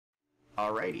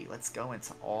Alrighty, let's go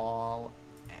into all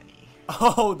any.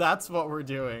 Oh, that's what we're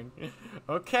doing.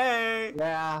 Okay.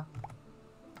 Yeah.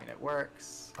 I mean, it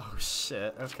works. Oh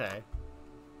shit. Okay.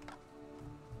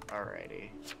 Alrighty.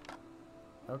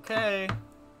 Okay.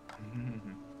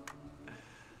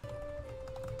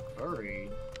 Furry.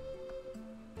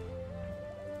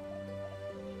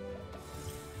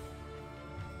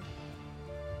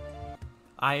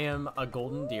 I am a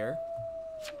golden deer.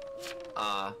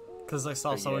 Because I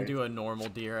saw someone do a normal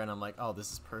deer and I'm like, oh,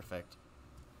 this is perfect.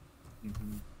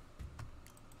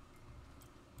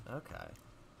 Okay.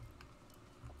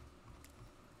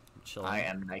 Chilling. I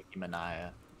am Nike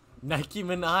Manaya. Nike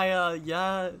Manaya,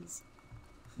 yes!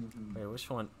 Wait, which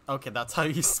one? Okay, that's how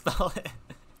you spell it.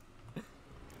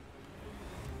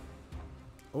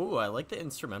 Ooh, I like the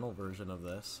instrumental version of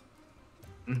this.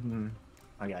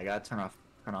 Okay, I gotta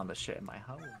turn on the shit in my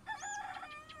home.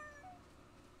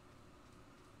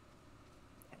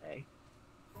 Okay.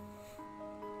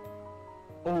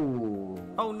 Oh.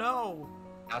 Oh no!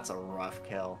 That's a rough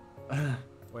kill.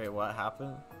 Wait, what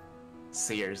happened?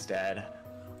 Seer's dead.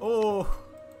 Oh!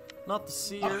 Not the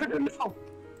seer. Oh no!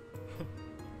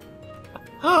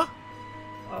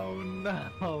 Oh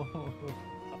no!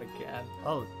 Not again.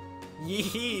 Oh.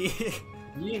 Yee.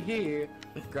 Yee.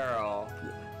 Girl.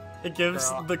 It gives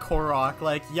Girl. the Korok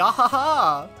like,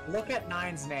 yahaha! Look at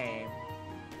Nine's name.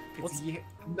 It's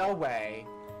no way.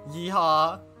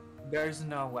 Yeehaw. There's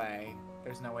no way.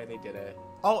 There's no way they did it.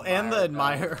 Oh, and the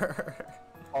admirer.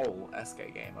 Oh,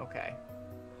 SK game. Okay.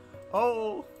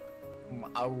 Oh.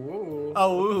 Oh.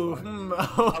 Oh.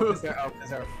 Oh, because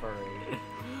they're furry.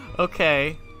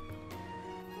 Okay.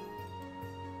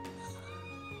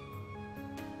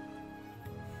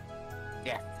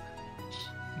 Yeah.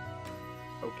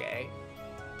 Okay.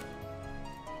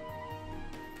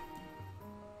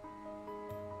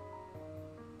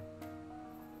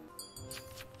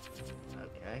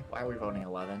 Okay. Why are we voting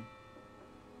 11?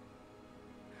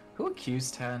 Who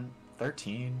accused 10?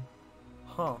 13?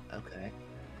 Huh. Okay.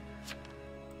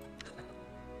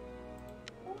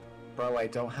 Bro, I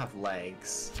don't have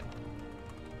legs.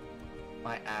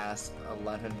 My ass,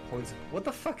 11 points. What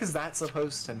the fuck is that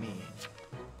supposed to mean?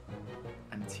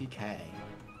 I'm TK.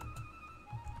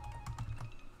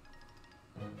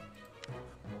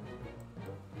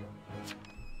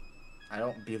 I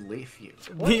don't believe you.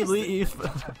 What is Believe.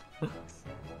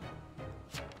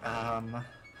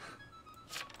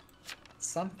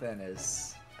 Something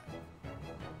is...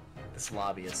 This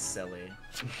lobby is silly.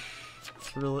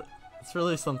 It's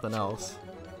really something else.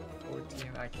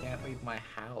 14, I can't leave my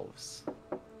house.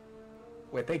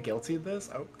 Wait, they guilty this?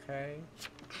 Okay.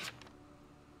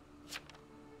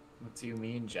 What do you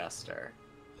mean, Jester?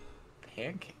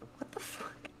 Pancake? What the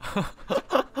fuck?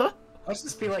 Let's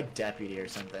just be like deputy or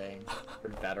something.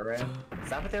 Or veteran. Is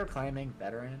that what they were claiming?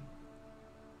 Veteran?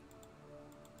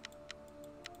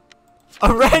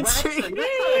 A red tree!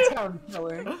 That's not a town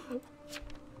killing.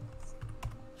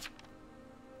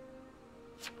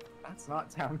 That's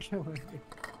not town killing.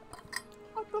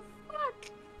 What the fuck?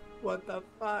 What the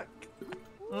fuck?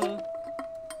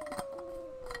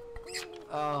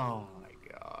 Oh my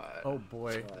god. Oh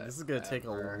boy, this is gonna take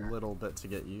a little bit to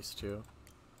get used to.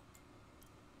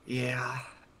 Yeah.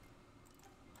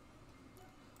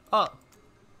 Oh.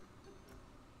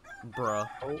 Bruh.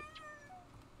 Oh.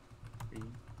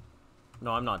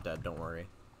 No, I'm not dead, don't worry.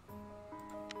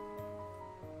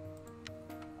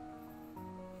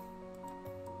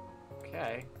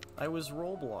 Okay. I was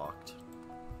roll-blocked.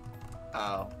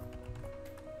 Oh.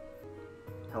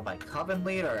 Go by Coven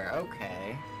Leader,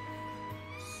 okay.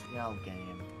 CL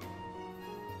game.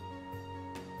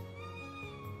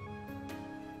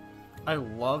 I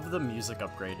love the music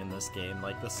upgrade in this game.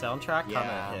 Like, the soundtrack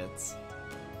kinda hits.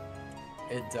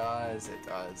 It does, it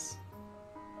does.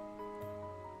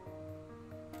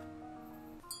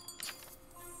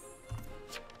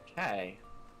 Okay.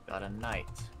 Got a knight.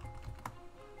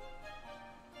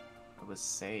 It was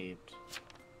saved.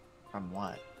 From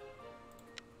what?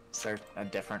 Is there a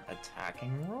different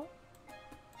attacking rule?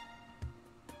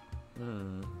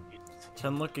 Hmm.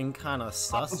 10 looking kinda Oh,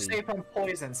 sussy. save from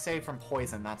poison, save from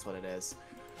poison, that's what it is.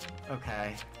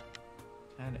 Okay.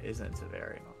 10 isn't a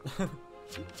very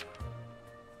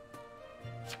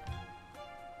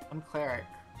I'm cleric.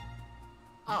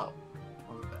 Oh.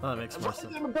 Oh, that makes more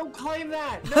sense. Don't claim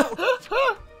that!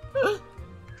 No!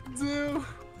 Dude!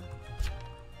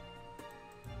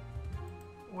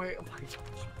 Wait, oh my gosh.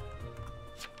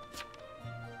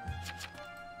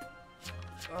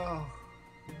 Oh.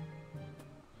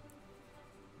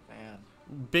 Man.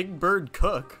 Big Bird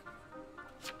Cook.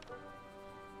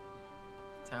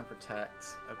 Time protect.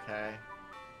 Okay.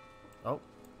 Oh.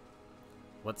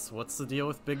 What's the deal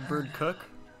with Big Bird Cook?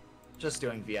 Just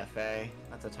doing VFA.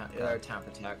 That's a town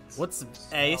protect. What's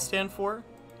A stand for?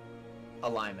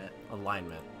 Alignment.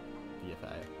 Alignment.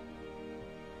 VFA.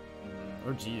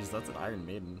 Oh geez, that's an Iron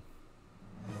Maiden.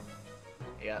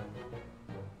 Yep.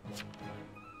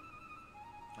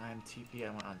 I'm TP.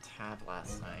 I went on tab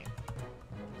last night.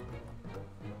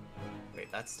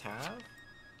 Wait, that's tab?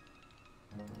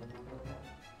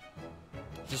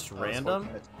 Just random?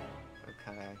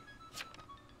 Okay.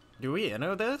 Do we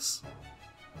know this?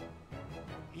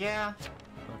 Yeah.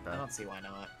 Okay. I don't see why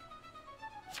not.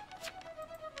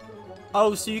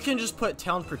 Oh, so you can just put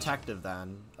town protective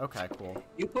then. Okay, cool.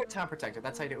 You put town protector.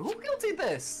 That's how you do. Who guilty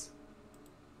this?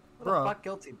 Who the fuck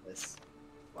guilty this?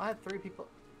 Why had 3 people?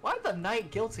 Why did the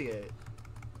knight guilty it?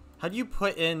 How do you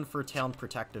put in for town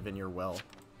protective in your will?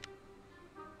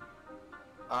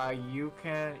 You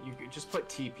can just put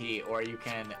TP, or you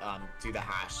can do the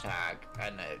hashtag,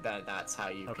 and that's how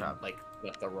you can like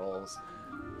flip the roles.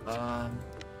 By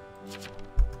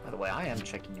the way, I am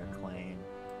checking your claim.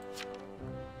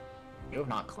 You have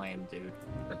not claimed, dude.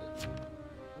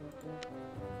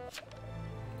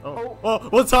 Oh,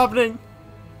 what's happening?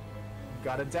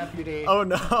 Got a deputy. Oh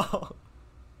no!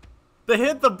 They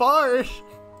hit the bar.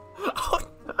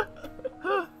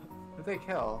 Who'd they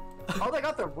kill? Oh, they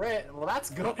got the writ. Well, that's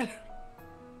good.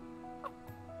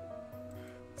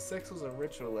 6 was a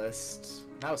ritualist.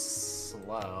 That was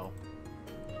slow.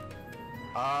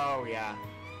 Oh, yeah.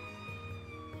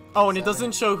 Oh, and it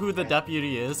doesn't show who the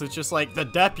deputy is. It's just like the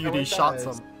deputy shot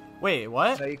some. Wait,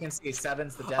 what? So you can see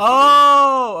 7's the deputy.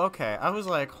 Oh, okay. I was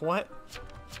like, what?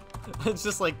 It's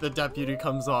just like the deputy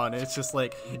comes on. It's just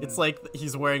like it's like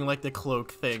he's wearing like the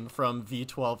cloak thing from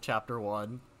V12 Chapter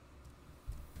 1.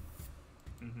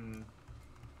 Mm-hmm.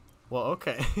 Well,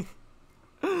 okay.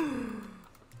 Okay.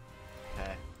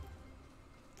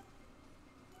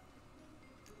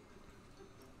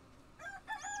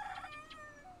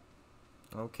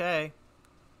 Okay.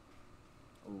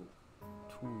 Ooh.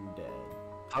 2 dead.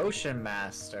 Potion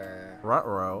Master.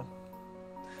 Ruh-roh.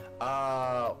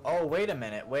 Oh, wait a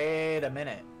minute. Wait a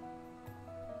minute.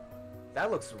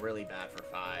 That looks really bad for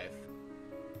 5.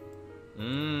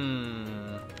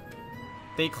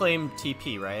 They claim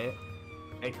TP, right?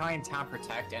 They claim Town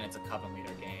Protect, and it's a Coven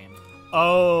Leader game.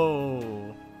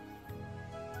 Oh.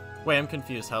 Wait, I'm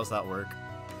confused. How's that work?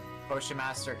 Potion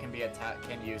Master can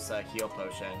use a heal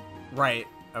potion. Right.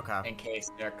 Okay. In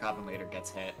case their Coven Leader gets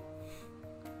hit.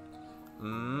 Oh.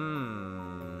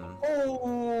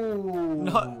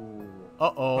 No.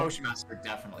 Uh-oh. Potion Master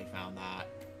definitely found that.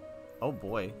 Oh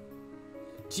boy.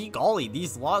 Gee golly,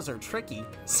 these laws are tricky.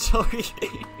 Sorry.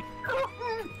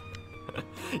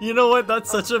 You know what?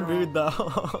 That's such a mood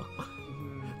though.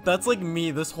 That's like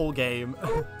me this whole game.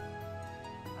 Okay.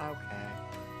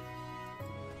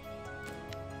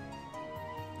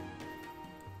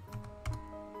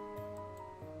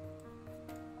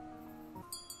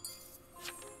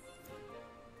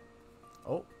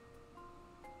 Oh.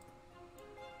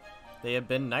 They have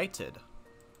been knighted.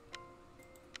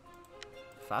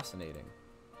 Fascinating.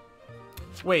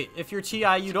 Wait, if you're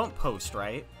TI, you don't post,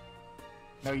 right?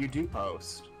 No, you do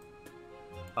post.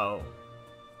 Oh.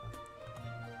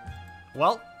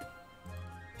 Well.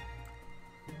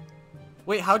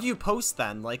 Wait, how do you post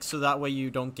then? Like, so that way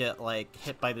you don't get, like,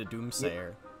 hit by the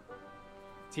Doomsayer.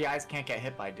 TIs can't get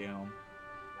hit by Doom.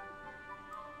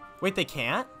 Wait, they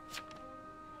can't?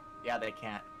 Yeah, they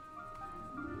can't.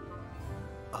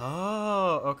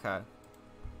 Oh, okay.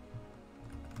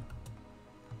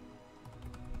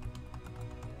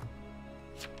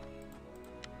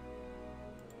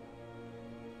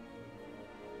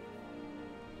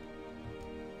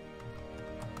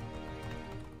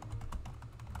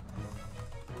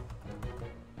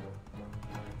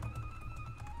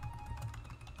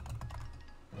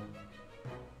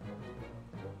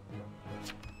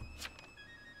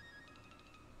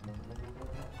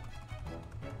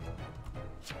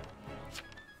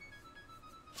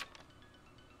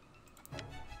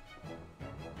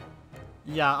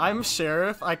 Yeah, I'm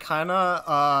sheriff. I kinda,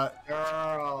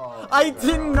 Girl. I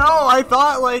didn't know! I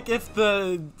thought, like, if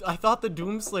the... I thought the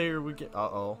Doomslayer would get...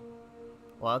 Uh-oh.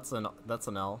 Well, that's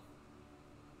an L.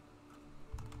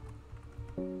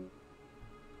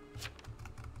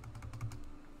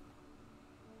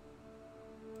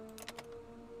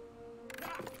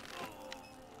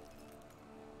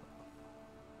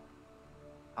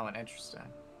 Oh, and interesting.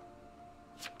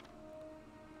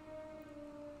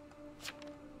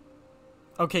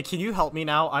 Okay, can you help me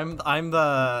now? I'm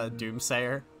the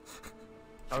Doomsayer.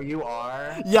 Oh, you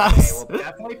are? Yes! Okay, we'll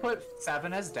definitely put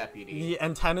 7 as deputy. Yeah,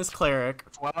 and 10 is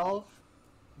cleric. 12?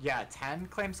 Yeah, 10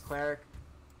 claims cleric.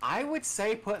 I would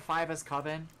say put 5 as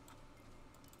Coven.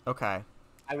 Okay.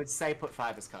 I would say put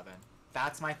 5 as Coven.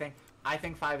 That's my thing. I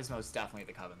think 5 is most definitely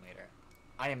the Coven leader.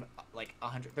 I am like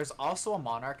 100. There's also a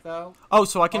Monarch though. Oh,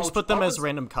 so I can just put them as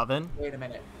random Coven? Wait a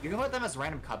minute. You can put them as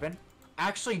random Coven?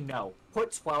 Actually, no.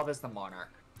 Put 12 as the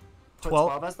Monarch. Put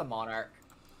 12 as the Monarch.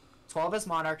 12 as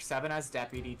Monarch, 7 as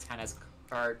Deputy, 10 as...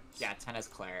 Or, yeah, 10 as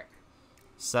Cleric.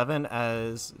 7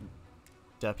 as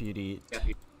Deputy.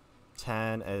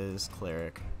 10 as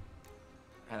Cleric.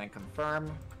 And then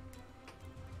confirm.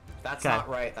 If that's not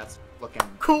right, that's looking...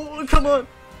 Cool, come on!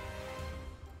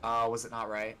 Was it not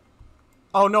right?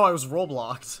 Oh no, I was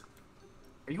Robloxed.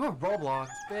 Are you a Roblox,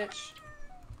 bitch?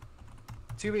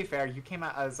 To be fair, you came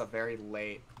out as a very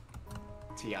late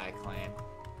TI claim.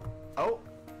 Oh!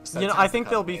 So you know, I think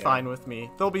they'll be fine with me.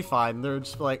 They'll be fine. They're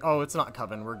just like, oh, it's not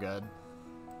Coven, we're good.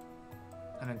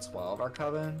 And then 12 are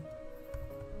Coven.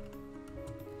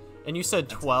 And you said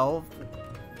 12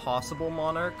 possible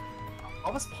Monarch?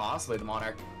 Almost possibly the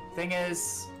Monarch. Thing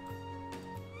is...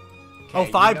 Oh,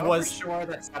 5 was... for sure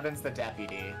that 7's the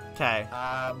Deputy. Okay.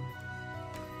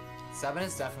 7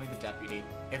 is definitely the Deputy.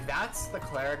 If that's the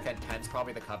Cleric, then 10's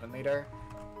probably the Coven leader.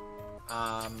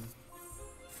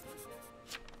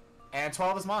 And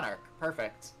 12 is Monarch.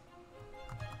 Perfect.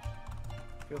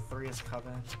 I feel 3 is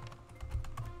Coven.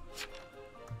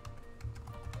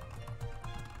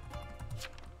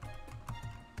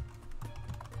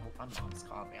 Oh, my mom's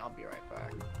calling me. I'll be right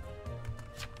back.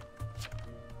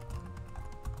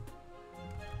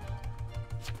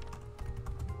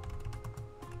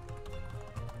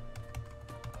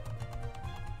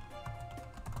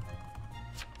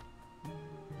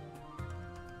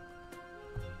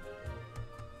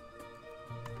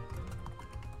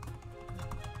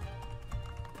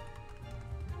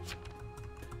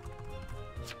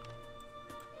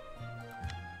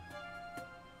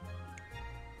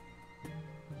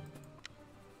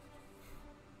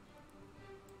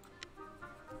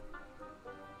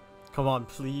 Come on,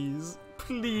 please.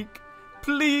 Pleek.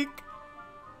 Pleek.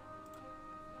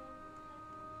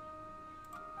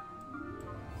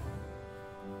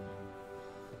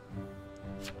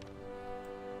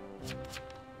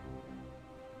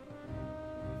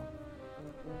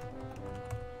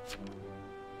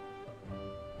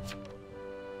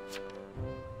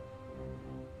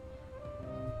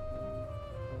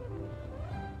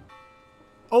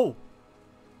 Oh!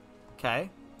 Okay,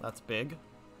 that's big.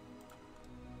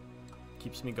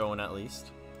 Keeps me going at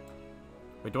least.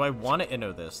 Wait, do I want to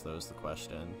inno this, though, is the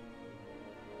question.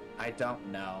 I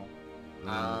don't know.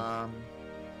 All I'm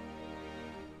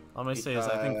gonna say is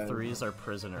I think 3s are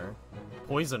Prisoner.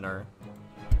 Poisoner.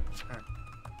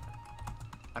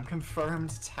 I'm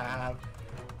confirmed tab.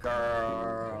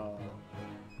 Girl.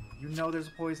 You know there's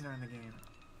a Poisoner in the game.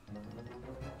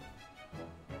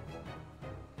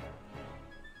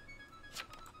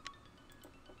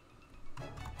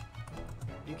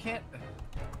 You can't...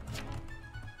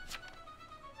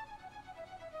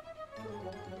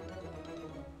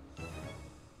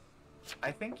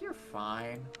 I think you're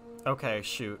fine. Okay,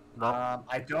 shoot. Well,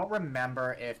 I don't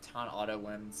remember if Town Auto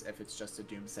wins if it's just a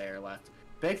Doomsayer left.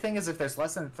 Big thing is if there's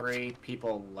less than 3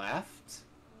 people left.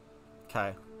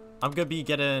 Okay. I'm gonna be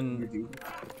getting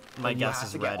my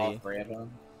guesses ready. Get all 3 of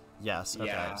them. Yes, okay.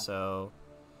 Yeah. So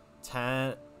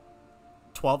 12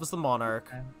 is the Monarch.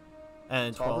 Okay.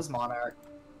 And 12 is Monarch.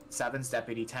 7's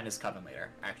Deputy, 10 is Coven Leader.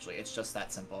 Actually, it's just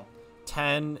that simple.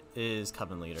 10 is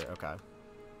Coven Leader, okay.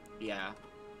 Yeah,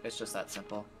 it's just that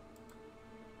simple.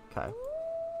 Okay.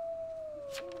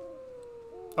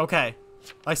 Okay,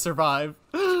 I survive.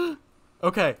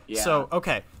 Okay, yeah.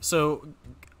 so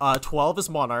 12 is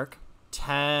Monarch,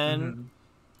 10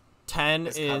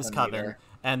 is Coven,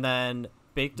 and then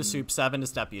Bake the Soup 7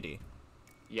 is Deputy.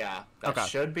 Yeah, that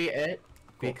should be it.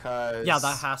 Cool. Because... Yeah,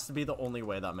 that has to be the only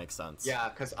way that makes sense. Yeah,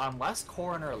 because unless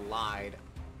Coroner lied,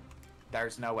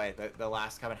 there's no way. The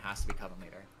last Coven has to be Coven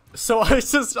Leader. So I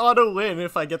just auto-win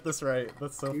if I get this right.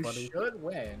 That's so funny. You should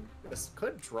win. This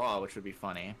could draw, which would be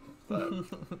funny. But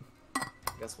I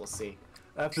guess we'll see.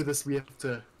 After this, we have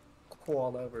to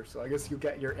call over, so I guess you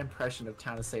get your impression of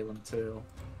Town of Salem, too.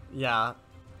 Yeah.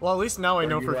 Well, at least now I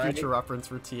know for ready? future reference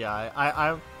for TI.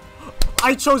 I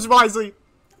chose wisely!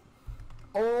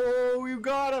 Oh, you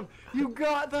got him! You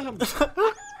got them!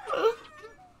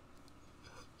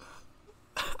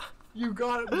 You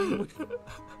got him!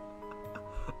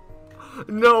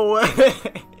 No way!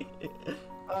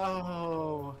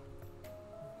 Oh.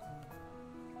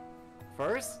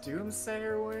 First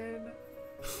Doomsayer win?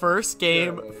 First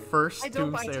game, Really? first I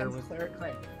don't buy Doomsayer 10's win. Cleric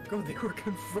claim. Go, they were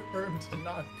confirmed,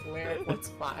 not Cleric once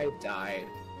 5 died.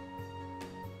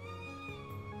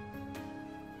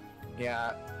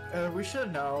 Yeah, we should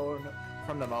have known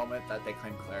from the moment that they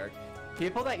claim cleric.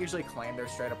 People that usually claim they're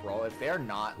straight up roll, if they're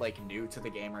not like new to the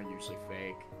game, are usually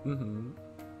fake. Mm-hmm.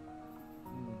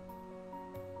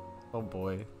 Oh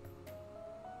boy.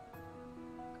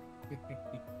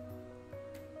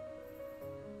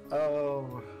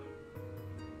 Oh.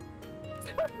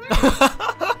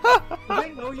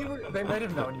 They know you were. They might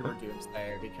have known you were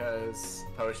Doomsayer because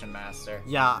Potion Master.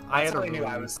 Yeah, I had a knew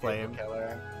I really was claim.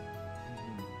 Killer.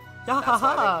 Yeah,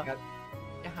 haha.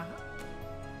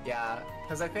 Yeah,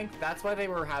 because I think that's why they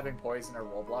were having poison or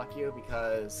roll block you,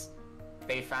 because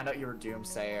they found out you were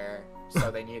Doomsayer,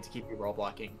 so they needed to keep you roll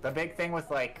blocking. The big thing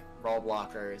with like roll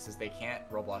blockers is they can't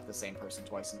roll block the same person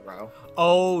twice in a row.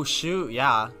 Oh shoot,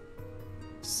 yeah.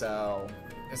 So,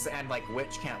 and like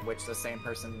witch can't witch the same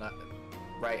person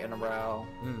right in a row.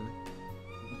 Mm.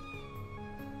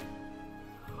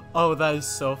 Oh, that is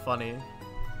so funny.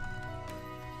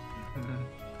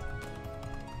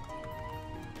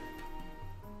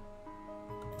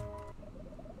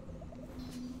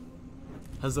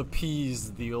 Has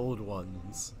appeased the old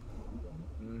ones.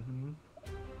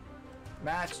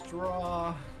 Match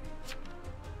draw.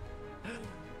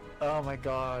 Oh my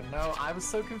god, no, I was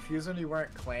so confused when you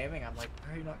weren't claiming. I'm like,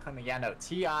 why are you not claiming? Yeah, no,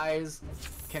 TIs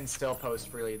can still post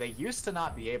freely. They used to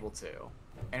not be able to.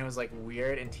 And it was like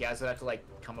weird, and TIs would have to like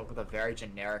come up with a very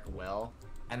generic will.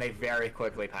 And they very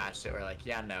quickly patched it. We're like,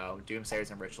 yeah, no,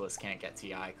 Doomsayers and Ritualists can't get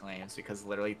TI claims because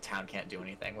literally town can't do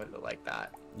anything with it like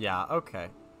that. Yeah, okay.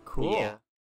 Cool. Yeah.